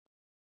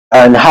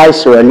and high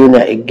Sierra Leone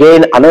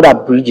again, another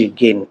bridge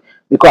again.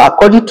 Because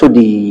according to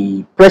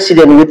the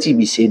president, wetin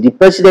be say, the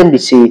president be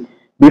say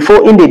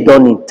before in the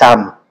done in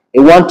term, he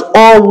want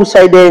all who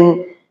side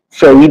then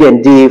ferry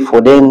dem dey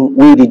for them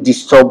wey dey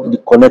disturb the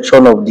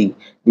connection of the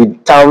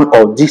town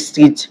or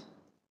district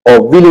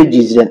or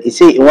villages. Then he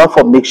say he want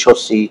for make sure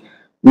say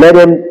let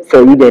them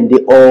ferry dem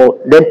dey or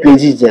them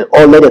places dem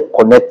or let them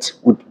connect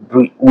with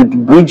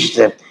bridge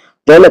dem.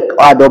 Just like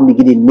how I don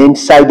begin the main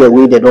side the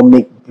way they don't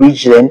make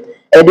bridge dem.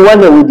 And the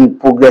one that will the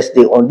progress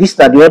they on this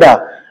na the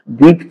other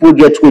bridge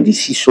project wey dey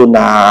see so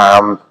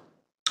na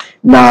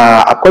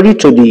according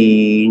to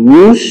the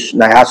news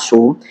na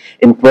so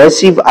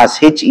impressive as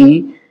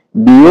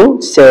Bio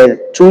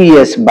said 2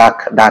 years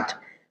back that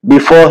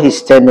before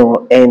his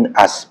tenure end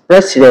as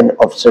president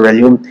of Sierra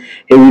Leone,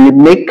 he will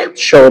make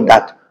sure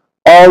that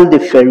all the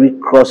ferry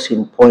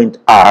crossing points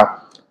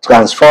are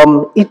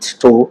transformed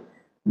into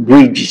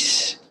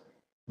bridges.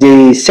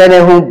 The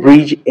Senehu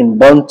Bridge in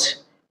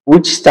Bont,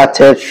 which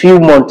started few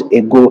months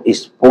ago,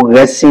 is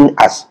progressing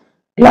as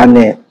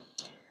planned.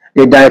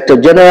 The Director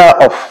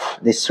General of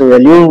the Sierra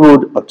Leone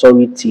Road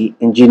Authority,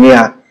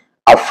 Engineer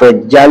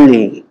Alfred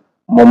Jale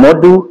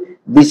Momodu,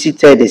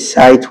 visited the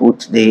site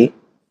with the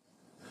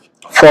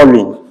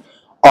following.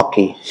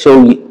 Okay,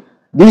 so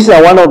these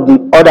are one of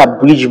the other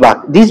bridge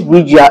back. This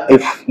bridge here,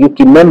 if you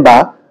can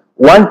remember,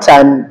 one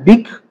time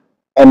big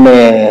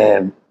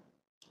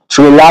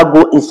trailer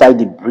go inside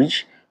the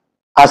bridge.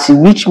 As he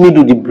reach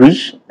middle the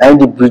bridge, then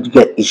the bridge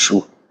get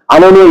issue. I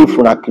don't know if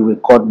una can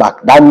record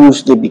back. That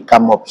news they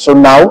become up. So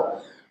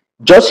now,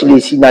 just you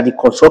see that the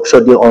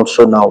construction they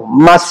also now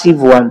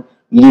massive one.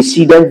 You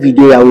see that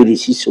video where they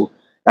see so.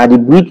 Now the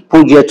bridge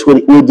project where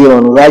they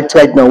on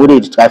right now where they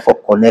try for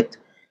connect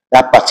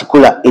that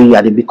particular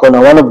area. They become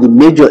one of the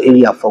major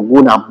area for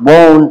Gona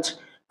Bond,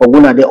 for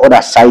Gona the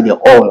other side the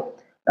all.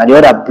 Now the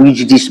other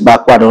bridge this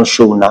backward don't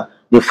show now.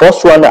 The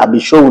first one that I be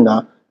showing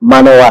now,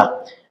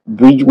 Manoa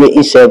bridge where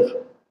itself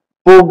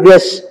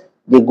progress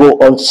they go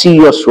on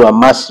serious or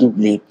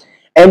massively.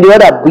 And the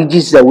other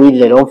bridges the way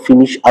they don't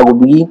finish, I will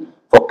begin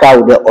for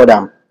car with the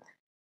other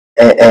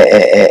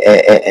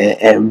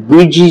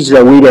bridges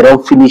the way they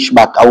don't finish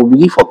back. I will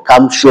begin for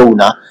camp show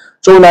now.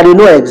 So now they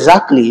know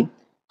exactly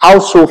how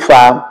so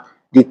far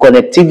the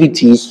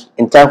connectivities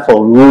in terms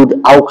for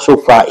road, how so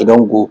far it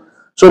don't go.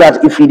 So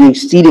that if they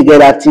still they get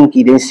that thing,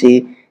 they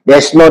say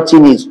there's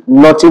nothing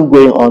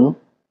going on.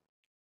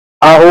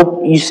 I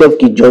hope yourself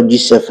can judge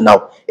yourself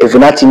now. If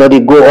nothing they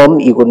go home,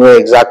 you go know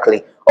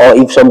exactly. Or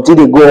if something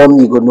they go home,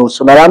 you go know.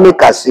 So now that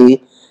make us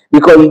say,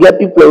 because you get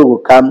people who will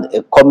come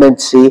and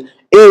comment say,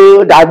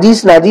 hey, that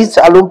this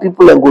alone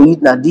people and go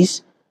eat now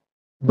this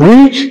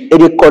bridge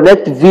they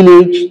connect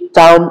village,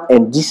 town,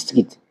 and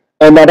district.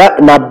 And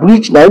that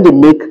bridge now they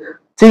make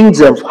things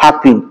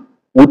happen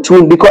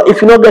between, because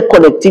if you don't get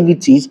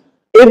connectivities,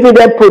 every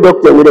that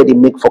product the way that they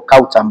make for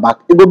out and back,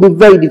 it will be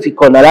very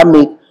difficult. Now that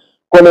make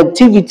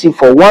connectivity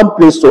for one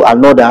place to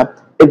another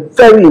a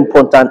very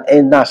important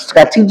and a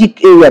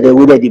strategic area the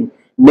way that they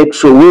make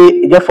sure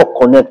we therefore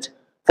connect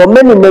for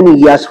many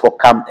years for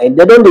camp, and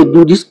they don't they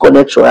do this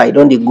connection, I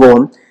don't they go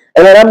on.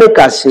 And then I make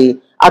us say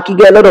I can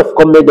get a lot of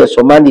comments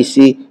from man they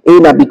say, hey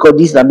now because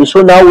this now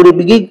so now we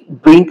begin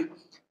bring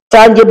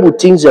tangible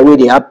things the way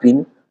they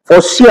happen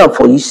for see and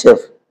for yourself.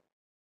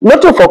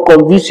 Not for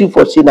convince you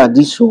for saying that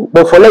this so,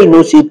 but for let you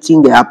know say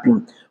thing they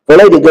happen. For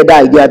like they get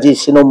that idea, they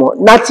say no more.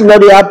 Nothing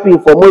not they happen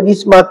for more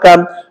this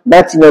camp.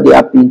 Nothing not they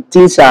happen.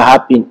 Things are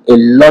happening a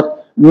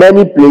lot,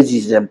 many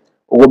places. Them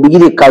we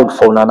begin to count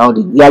for now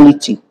the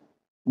reality,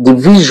 the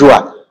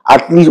visual.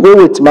 At least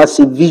when it's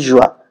massive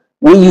visual,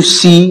 when you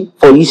see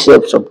for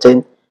yourself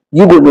something,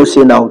 you go know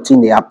say now thing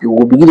they happen.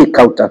 We'll begin to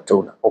count that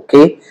on.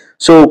 Okay,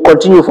 so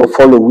continue for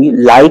follow we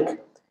like,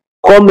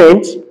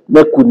 comment,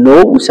 make we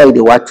know who side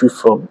they watch you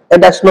from,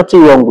 and that's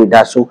nothing wrong with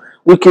that. So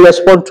we can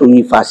respond to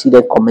you if I see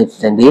the comments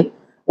then they.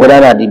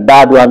 Whether that the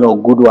bad one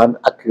or good one,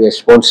 I can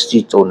respond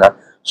to now.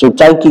 So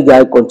thank you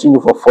guys,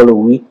 continue for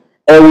following me,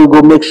 and we'll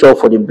go make sure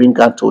for the bring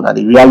out to now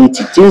the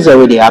reality. Things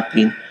already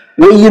happen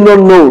when you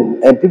don't know,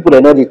 and people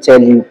are not they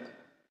tell you,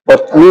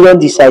 but we don't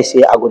decide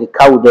say I got the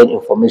cow then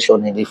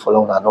information and they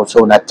follow and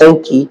also now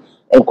thank you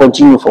and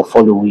continue for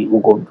following.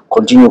 We'll go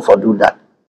continue for do that.